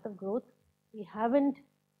development or path of growth, we haven't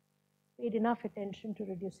paid enough attention to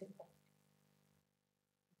reducing poverty.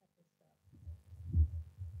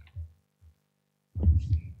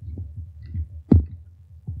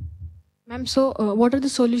 Ma'am, so what are the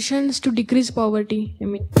solutions to decrease poverty? I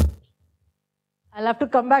mean, I'll have to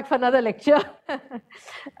come back for another lecture.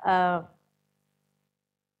 I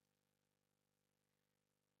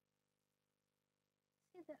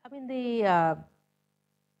mean, there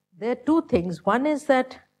are two things. One is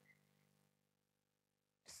that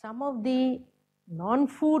some of the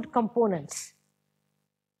non-food components,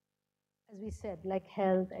 as we said, like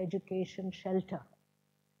health, education, shelter,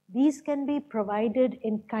 these can be provided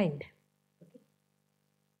in kind.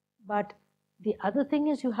 But the other thing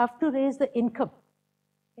is you have to raise the income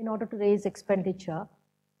in order to raise expenditure,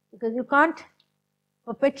 because you can't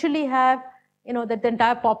perpetually have, that the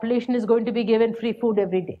entire population is going to be given free food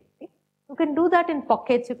every day. You can do that in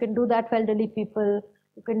pockets, you can do that for elderly people,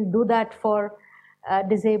 you can do that for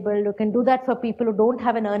disabled, you can do that for people who don't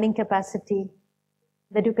have an earning capacity,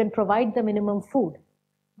 that you can provide the minimum food.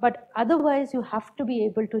 But otherwise, you have to be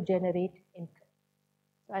able to generate income.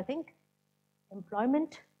 So I think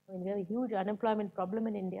employment, I mean, we have a huge unemployment problem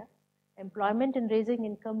in India. Employment and raising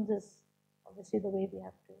incomes is obviously the way we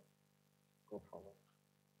have to go forward.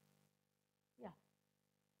 Yeah.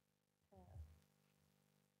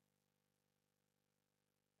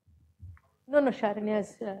 No, Sharon,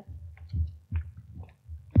 yes.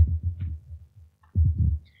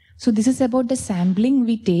 So this is about the sampling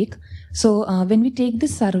we take. So when we take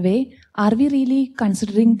this survey, are we really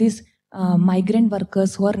considering these migrant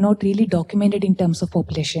workers who are not really documented in terms of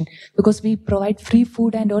population? Because we provide free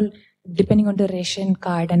food and all depending on the ration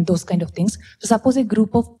card and those kind of things. So suppose a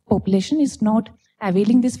group of population is not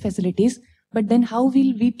availing these facilities, but then how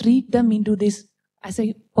will we treat them into this as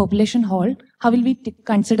a population whole? How will we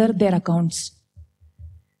consider their accounts?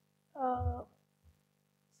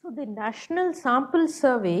 So the National Sample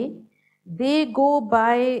Survey, they go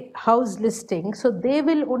by house listing. So they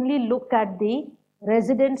will only look at the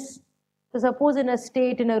residents. So suppose in a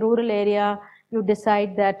state, in a rural area, you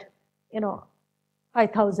decide that,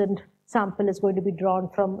 5,000 sample is going to be drawn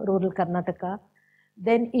from rural Karnataka,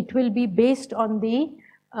 then it will be based on the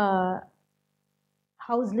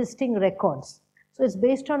house listing records. So it's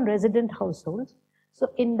based on resident households.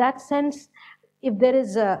 So in that sense, if there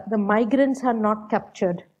is the migrants are not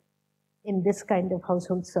captured in this kind of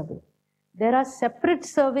household survey. There are separate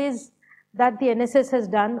surveys that the NSS has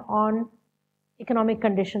done on economic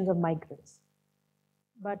conditions of migrants.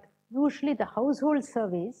 But usually the household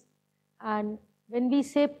surveys, and when we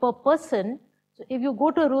say per person, so if you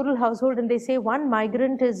go to a rural household and they say one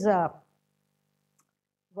migrant is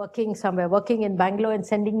working somewhere, working in Bangalore and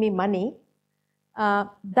sending me money,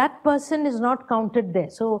 that person is not counted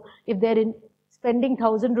there. So if they're spending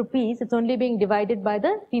 1,000 rupees, it's only being divided by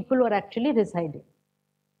the people who are actually residing.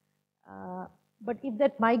 But if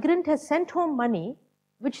that migrant has sent home money,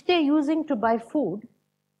 which they're using to buy food,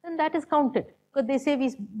 then that is counted. Because they say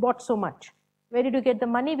we bought so much. Where did you get the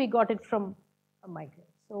money? We got it from a migrant.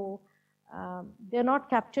 So they're not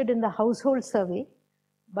captured in the household survey,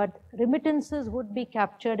 but remittances would be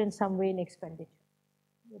captured in some way in expenditure.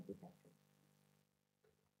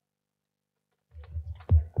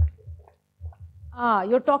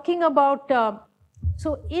 You're talking about,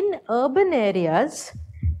 so in urban areas,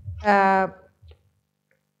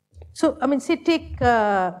 so I mean, say take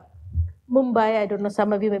Mumbai, I don't know,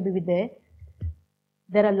 some of you may be there.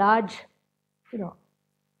 There are large,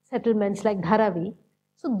 settlements like Dharavi.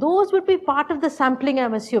 So those would be part of the sampling,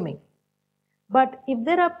 I'm assuming. But if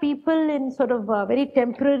there are people in sort of very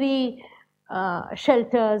temporary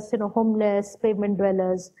shelters, homeless, pavement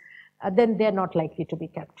dwellers, then they're not likely to be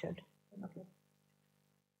captured. Okay.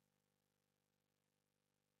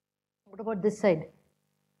 What about this side?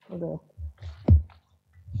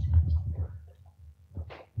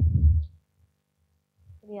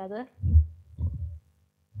 Any other?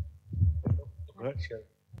 Sure.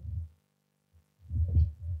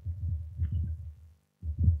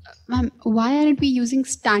 Ma'am, why aren't we using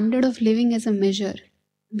standard of living as a measure?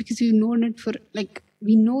 Because we know it for,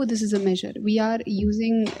 we know this is a measure. We are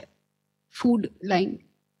using food line.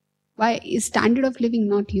 Why is standard of living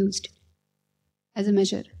not used as a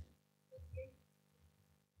measure?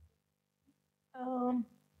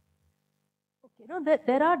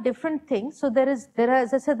 There are different things. So there are,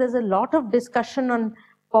 as I said, there's a lot of discussion on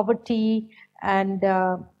poverty and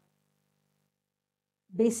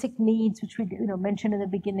basic needs, which we mentioned in the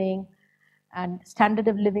beginning, and standard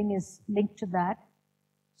of living is linked to that.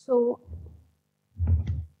 So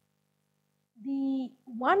the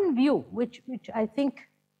one view which I think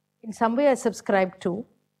in some way I subscribe to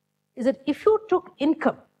is that if you took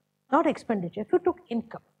income, not expenditure, if you took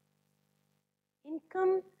income,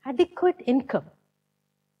 adequate income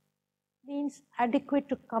means adequate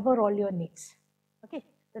to cover all your needs. Okay,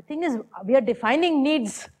 the thing is, we are defining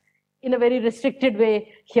needs in a very restricted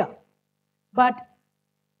way here. But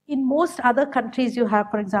in most other countries you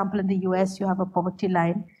have, for example, in the US, you have a poverty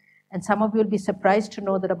line. And some of you will be surprised to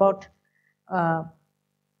know that about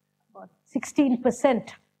 16%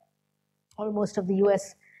 almost of the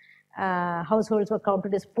US households were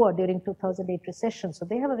counted as poor during 2008 recession. So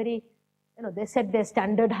they have a very, they set their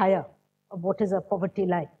standard higher of what is a poverty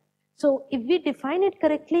line. So if we define it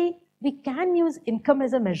correctly, we can use income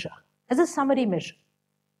as a measure, as a summary measure.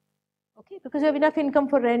 Okay, because you have enough income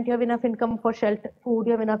for rent, you have enough income for shelter, food,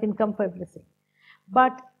 you have enough income for everything.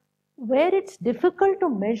 But where it's difficult to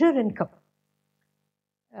measure income,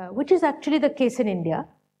 which is actually the case in India,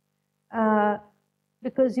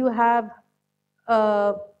 because you have,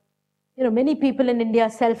 many people in India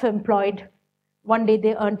self-employed. One day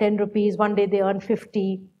they earn 10 rupees, one day they earn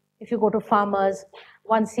 50. If you go to farmers,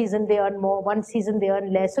 one season they earn more, one season they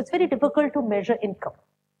earn less. So it's very difficult to measure income.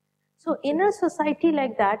 So in a society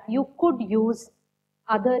like that, you could use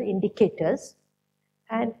other indicators.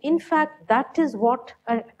 And in fact, that is what,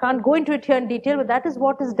 I can't go into it here in detail, but that is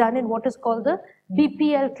what is done in what is called the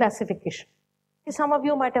BPL classification. Some of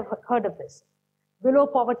you might have heard of this. Below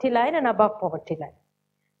poverty line and above poverty line.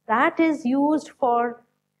 That is used for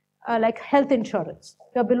like health insurance.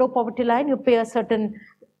 If you're below poverty line, you pay a certain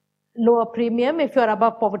lower premium. If you're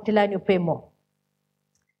above poverty line, you pay more.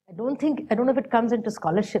 I don't know if it comes into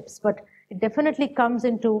scholarships, but it definitely comes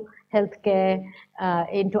into healthcare,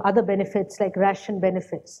 into other benefits like ration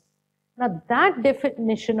benefits. Now that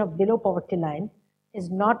definition of below poverty line is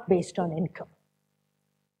not based on income.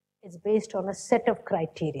 It's based on a set of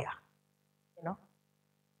criteria,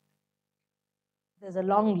 There's a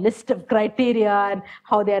long list of criteria and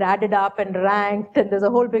how they're added up and ranked, and there's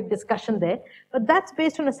a whole big discussion there. But that's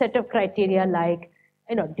based on a set of criteria like,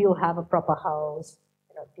 do you have a proper house?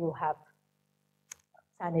 Do you have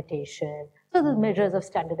sanitation? So there's measures of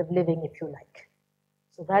standard of living, if you like.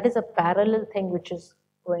 So that is a parallel thing which is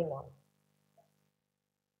going on.